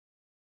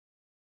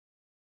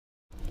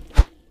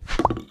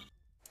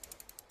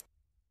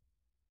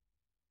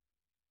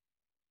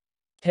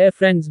Hey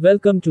friends,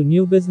 welcome to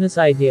New Business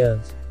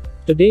Ideas.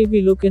 Today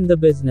we look in the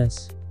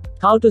business.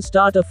 How to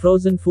start a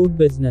frozen food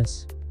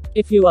business.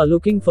 If you are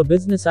looking for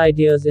business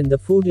ideas in the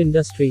food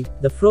industry,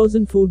 the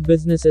frozen food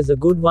business is a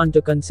good one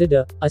to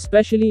consider,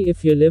 especially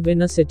if you live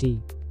in a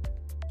city.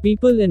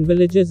 People in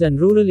villages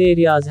and rural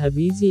areas have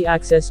easy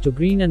access to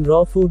green and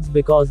raw foods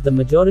because the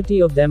majority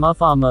of them are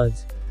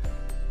farmers.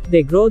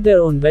 They grow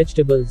their own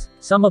vegetables,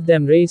 some of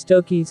them raise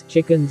turkeys,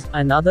 chickens,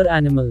 and other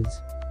animals.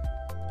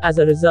 As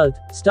a result,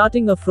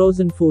 starting a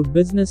frozen food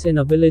business in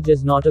a village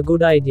is not a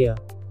good idea.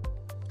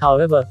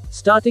 However,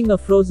 starting a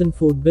frozen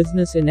food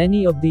business in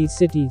any of these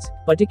cities,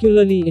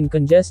 particularly in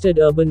congested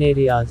urban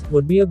areas,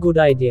 would be a good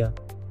idea.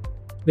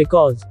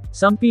 Because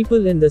some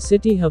people in the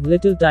city have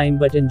little time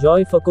but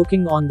enjoy for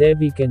cooking on their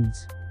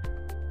weekends.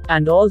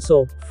 And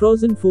also,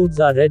 frozen foods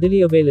are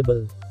readily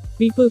available.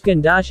 People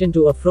can dash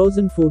into a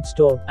frozen food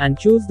store and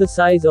choose the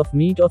size of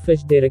meat or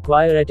fish they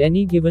require at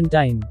any given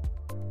time.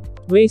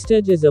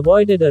 Wastage is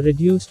avoided or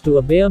reduced to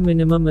a bare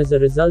minimum as a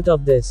result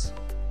of this.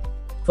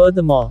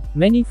 Furthermore,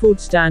 many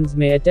food stands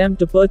may attempt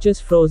to purchase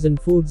frozen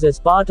foods as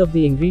part of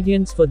the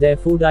ingredients for their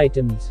food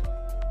items.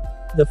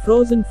 The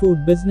frozen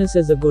food business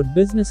is a good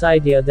business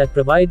idea that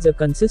provides a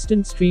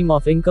consistent stream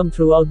of income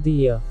throughout the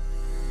year.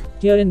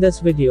 Here in this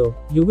video,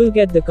 you will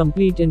get the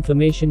complete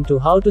information to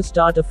how to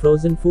start a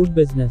frozen food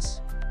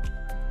business.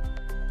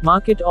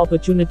 Market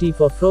opportunity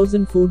for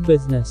frozen food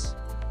business.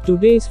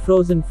 Today's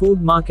frozen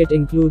food market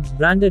includes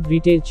branded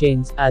retail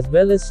chains, as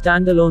well as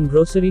standalone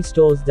grocery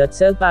stores that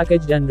sell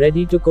packaged and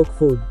ready-to-cook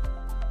food.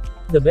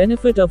 The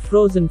benefit of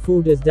frozen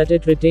food is that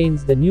it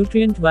retains the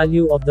nutrient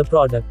value of the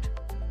product.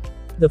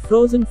 The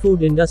frozen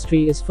food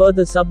industry is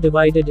further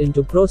subdivided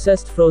into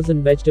processed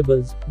frozen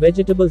vegetables,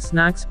 vegetable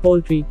snacks,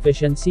 poultry,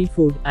 fish and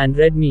seafood, and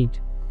red meat.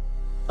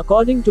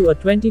 According to a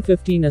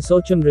 2015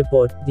 Assocham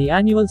report, the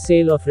annual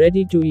sale of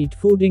ready-to-eat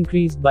food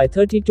increased by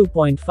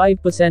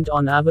 32.5%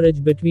 on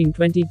average between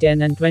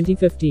 2010 and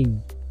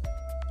 2015.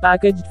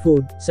 Packaged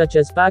food, such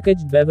as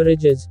packaged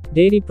beverages,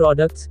 dairy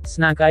products,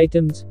 snack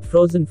items,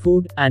 frozen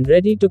food, and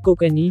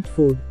ready-to-cook and eat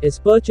food, is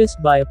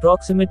purchased by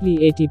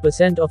approximately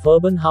 80% of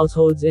urban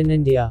households in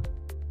India.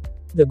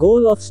 The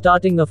goal of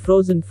starting a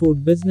frozen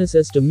food business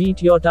is to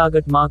meet your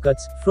target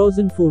market's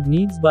frozen food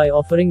needs by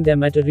offering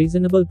them at a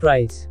reasonable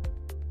price.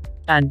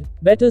 And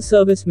better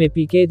service may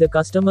pique the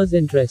customer's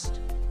interest.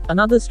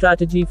 Another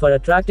strategy for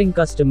attracting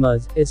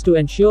customers is to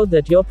ensure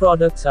that your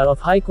products are of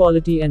high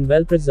quality and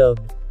well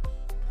preserved.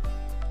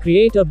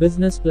 Create a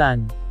business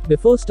plan.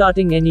 Before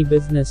starting any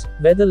business,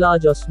 whether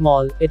large or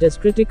small, it is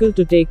critical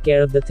to take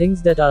care of the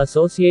things that are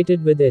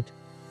associated with it.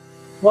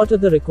 What are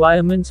the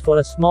requirements for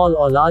a small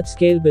or large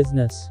scale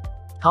business?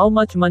 How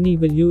much money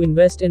will you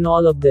invest in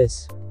all of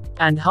this?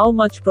 And how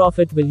much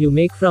profit will you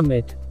make from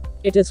it?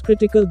 It is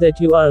critical that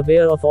you are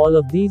aware of all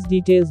of these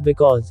details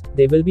because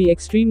they will be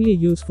extremely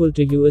useful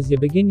to you as you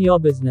begin your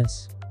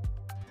business.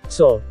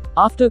 So,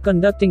 after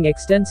conducting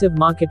extensive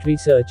market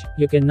research,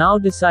 you can now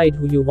decide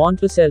who you want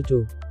to sell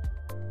to.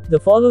 The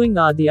following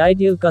are the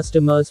ideal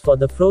customers for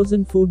the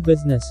frozen food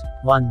business.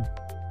 1.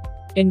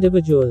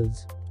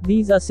 Individuals.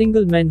 These are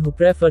single men who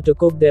prefer to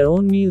cook their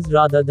own meals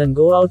rather than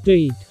go out to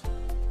eat.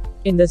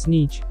 In this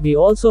niche, we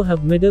also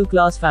have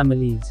middle-class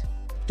families.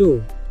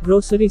 2.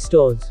 Grocery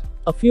stores.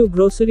 A few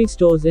grocery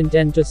stores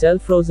intend to sell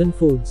frozen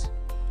foods.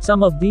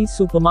 Some of these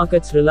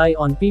supermarkets rely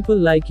on people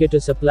like you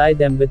to supply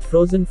them with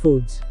frozen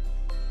foods.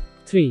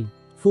 3.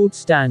 Food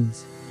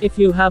stands. If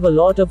you have a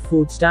lot of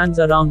food stands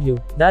around you,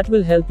 that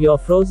will help your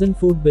frozen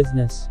food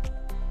business.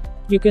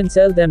 You can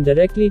sell them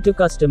directly to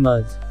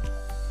customers.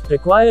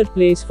 Required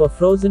place for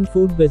frozen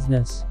food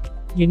business.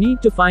 You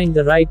need to find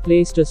the right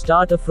place to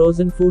start a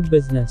frozen food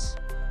business.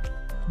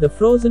 The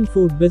frozen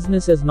food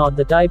business is not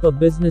the type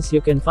of business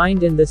you can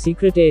find in the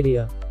secret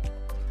area.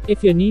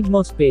 If you need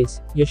more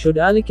space, you should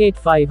allocate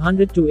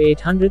 500 to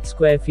 800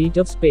 square feet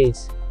of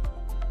space.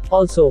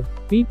 Also,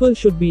 people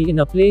should be in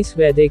a place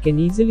where they can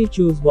easily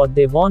choose what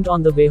they want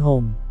on the way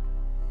home.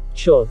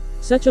 Sure,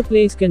 such a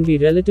place can be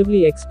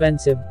relatively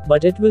expensive,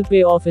 but it will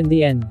pay off in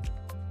the end.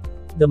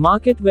 The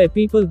market where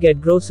people get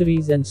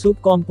groceries and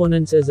soup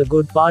components is a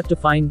good part to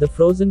find the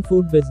frozen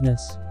food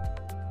business.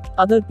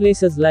 Other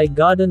places like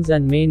gardens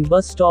and main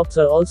bus stops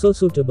are also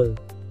suitable.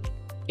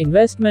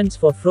 Investments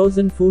for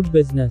frozen food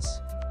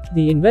business.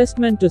 The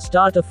investment to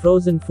start a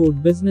frozen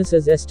food business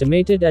is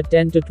estimated at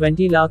 10 to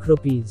 20 lakh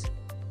rupees.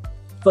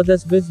 For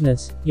this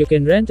business, you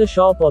can rent a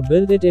shop or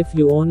build it if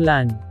you own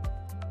land.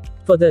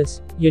 For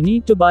this, you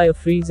need to buy a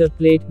freezer,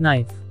 plate,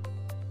 knife.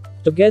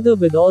 Together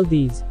with all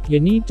these,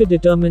 you need to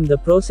determine the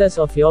process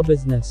of your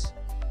business.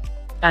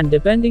 And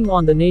depending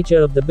on the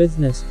nature of the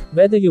business,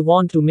 whether you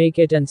want to make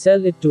it and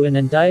sell it to an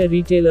entire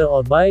retailer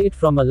or buy it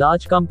from a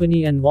large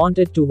company and want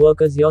it to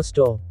work as your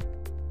store.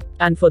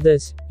 And for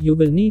this, you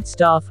will need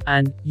staff,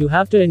 and you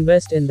have to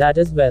invest in that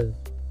as well.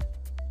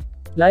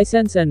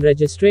 License and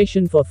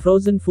registration for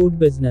frozen food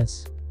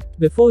business.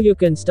 Before you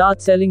can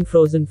start selling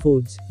frozen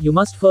foods, you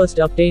must first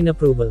obtain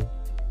approval.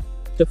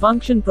 To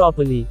function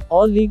properly,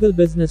 all legal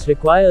business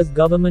requires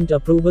government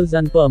approvals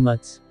and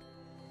permits.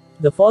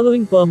 The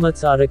following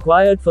permits are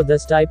required for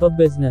this type of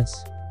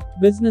business.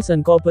 Business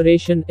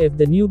incorporation: if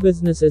the new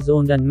business is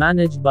owned and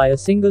managed by a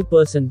single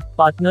person,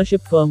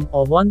 partnership firm,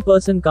 or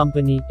one-person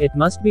company, it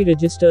must be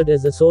registered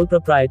as a sole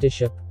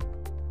proprietorship.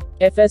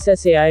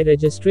 FSSAI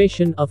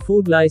registration: a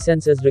food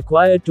license is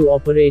required to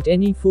operate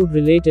any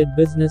food-related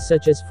business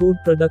such as food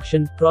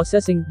production,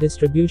 processing,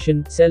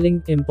 distribution,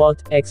 selling,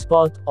 import,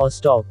 export, or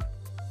stock.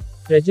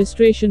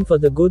 Registration for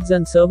the goods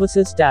and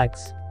services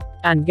tax.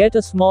 And get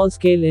a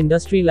small-scale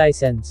industry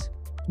license.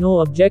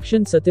 No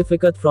objection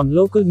certificate from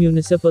local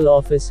municipal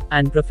office,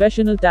 and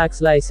professional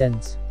tax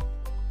license.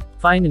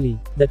 Finally,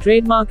 the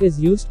trademark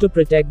is used to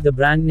protect the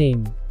brand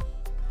name.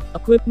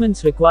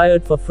 Equipments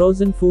required for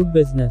frozen food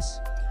business.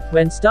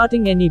 When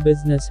starting any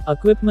business,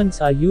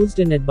 equipments are used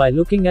in it by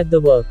looking at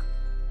the work.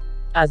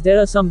 As there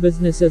are some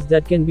businesses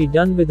that can be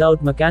done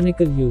without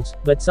mechanical use,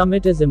 but some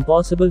it is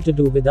impossible to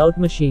do without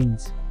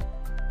machines.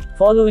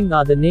 Following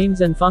are the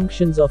names and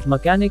functions of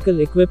mechanical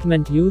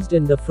equipment used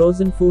in the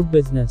frozen food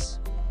business.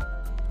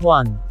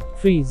 1.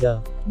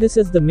 Freezer. This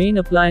is the main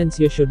appliance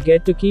you should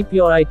get to keep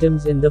your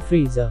items in the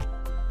freezer.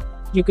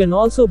 You can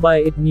also buy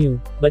it new,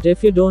 but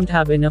if you don't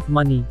have enough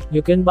money,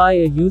 you can buy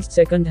a used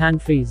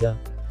second-hand freezer.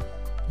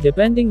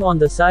 Depending on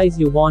the size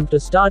you want to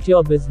start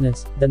your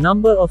business, the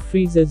number of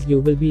freezers you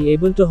will be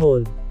able to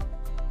hold.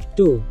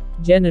 2.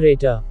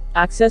 Generator.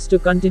 Access to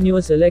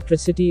continuous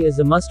electricity is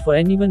a must for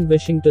anyone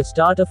wishing to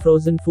start a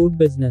frozen food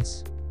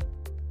business.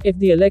 If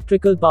the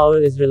electrical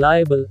power is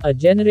reliable, a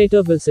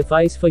generator will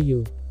suffice for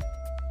you.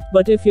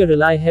 But if you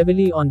rely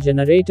heavily on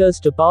generators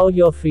to power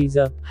your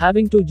freezer,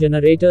 having 2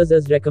 generators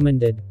is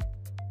recommended.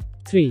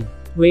 3.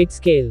 Weight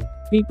scale.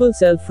 People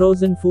sell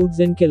frozen foods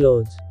in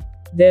kilos.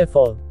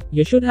 Therefore,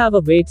 you should have a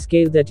weight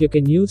scale that you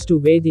can use to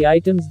weigh the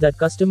items that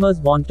customers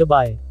want to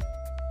buy.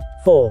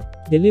 4.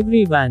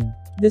 Delivery van.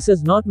 This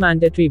is not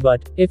mandatory,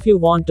 but if you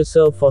want to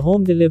serve for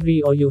home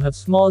delivery or you have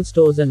small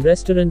stores and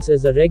restaurants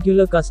as a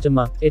regular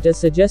customer, it is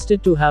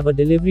suggested to have a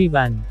delivery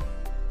van.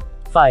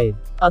 5.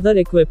 Other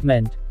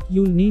equipment.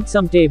 You'll need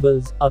some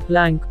tables, a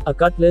plank, a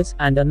cutlass,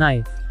 and a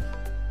knife.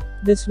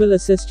 This will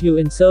assist you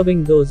in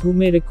serving those who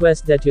may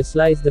request that you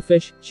slice the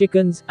fish,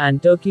 chickens,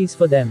 and turkeys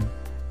for them.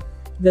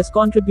 This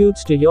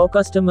contributes to your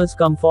customers'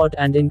 comfort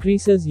and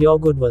increases your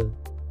goodwill.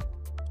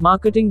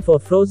 Marketing for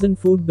frozen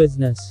food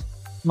business.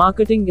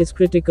 Marketing is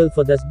critical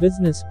for this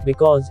business,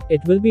 because it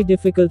will be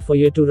difficult for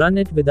you to run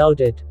it without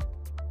it.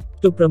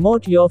 To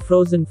promote your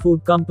frozen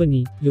food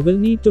company, you will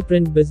need to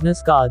print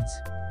business cards.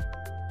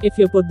 If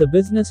you put the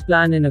business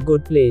plan in a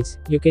good place,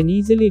 you can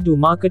easily do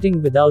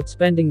marketing without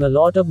spending a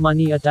lot of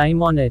money or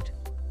time on it.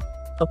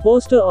 A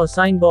poster or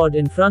signboard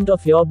in front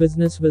of your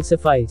business will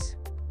suffice.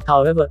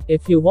 However,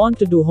 if you want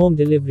to do home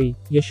delivery,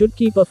 you should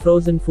keep a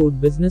frozen food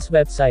business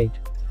website.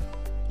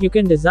 You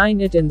can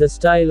design it in the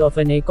style of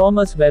an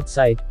e-commerce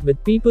website,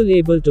 with people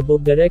able to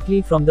book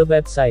directly from the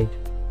website.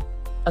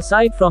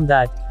 Aside from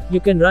that, you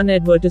can run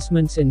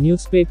advertisements in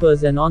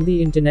newspapers and on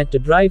the internet to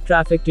drive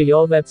traffic to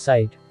your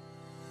website.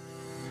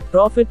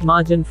 Profit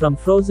margin from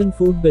frozen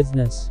food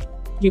business.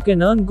 You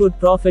can earn good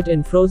profit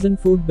in frozen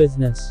food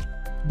business.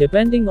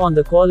 Depending on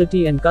the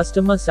quality and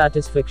customer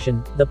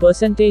satisfaction, the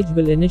percentage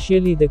will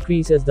initially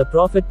decrease as the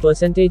profit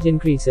percentage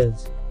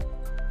increases.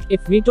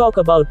 If we talk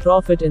about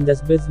profit in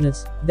this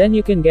business, then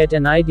you can get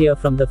an idea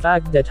from the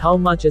fact that how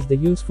much is the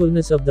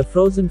usefulness of the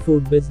frozen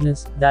food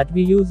business that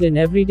we use in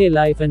everyday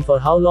life and for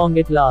how long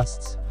it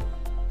lasts.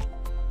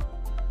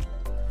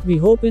 We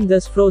hope in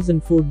this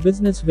frozen food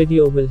business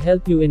video will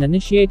help you in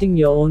initiating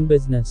your own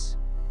business.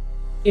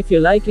 If you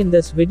like in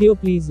this video,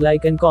 please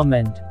like and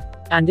comment.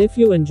 And if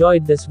you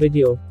enjoyed this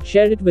video,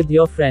 share it with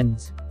your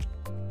friends.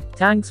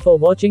 Thanks for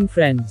watching,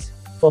 friends.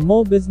 For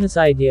more business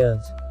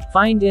ideas,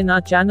 find in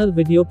our channel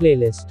video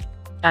playlist.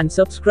 And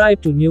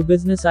subscribe to New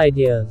Business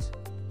Ideas.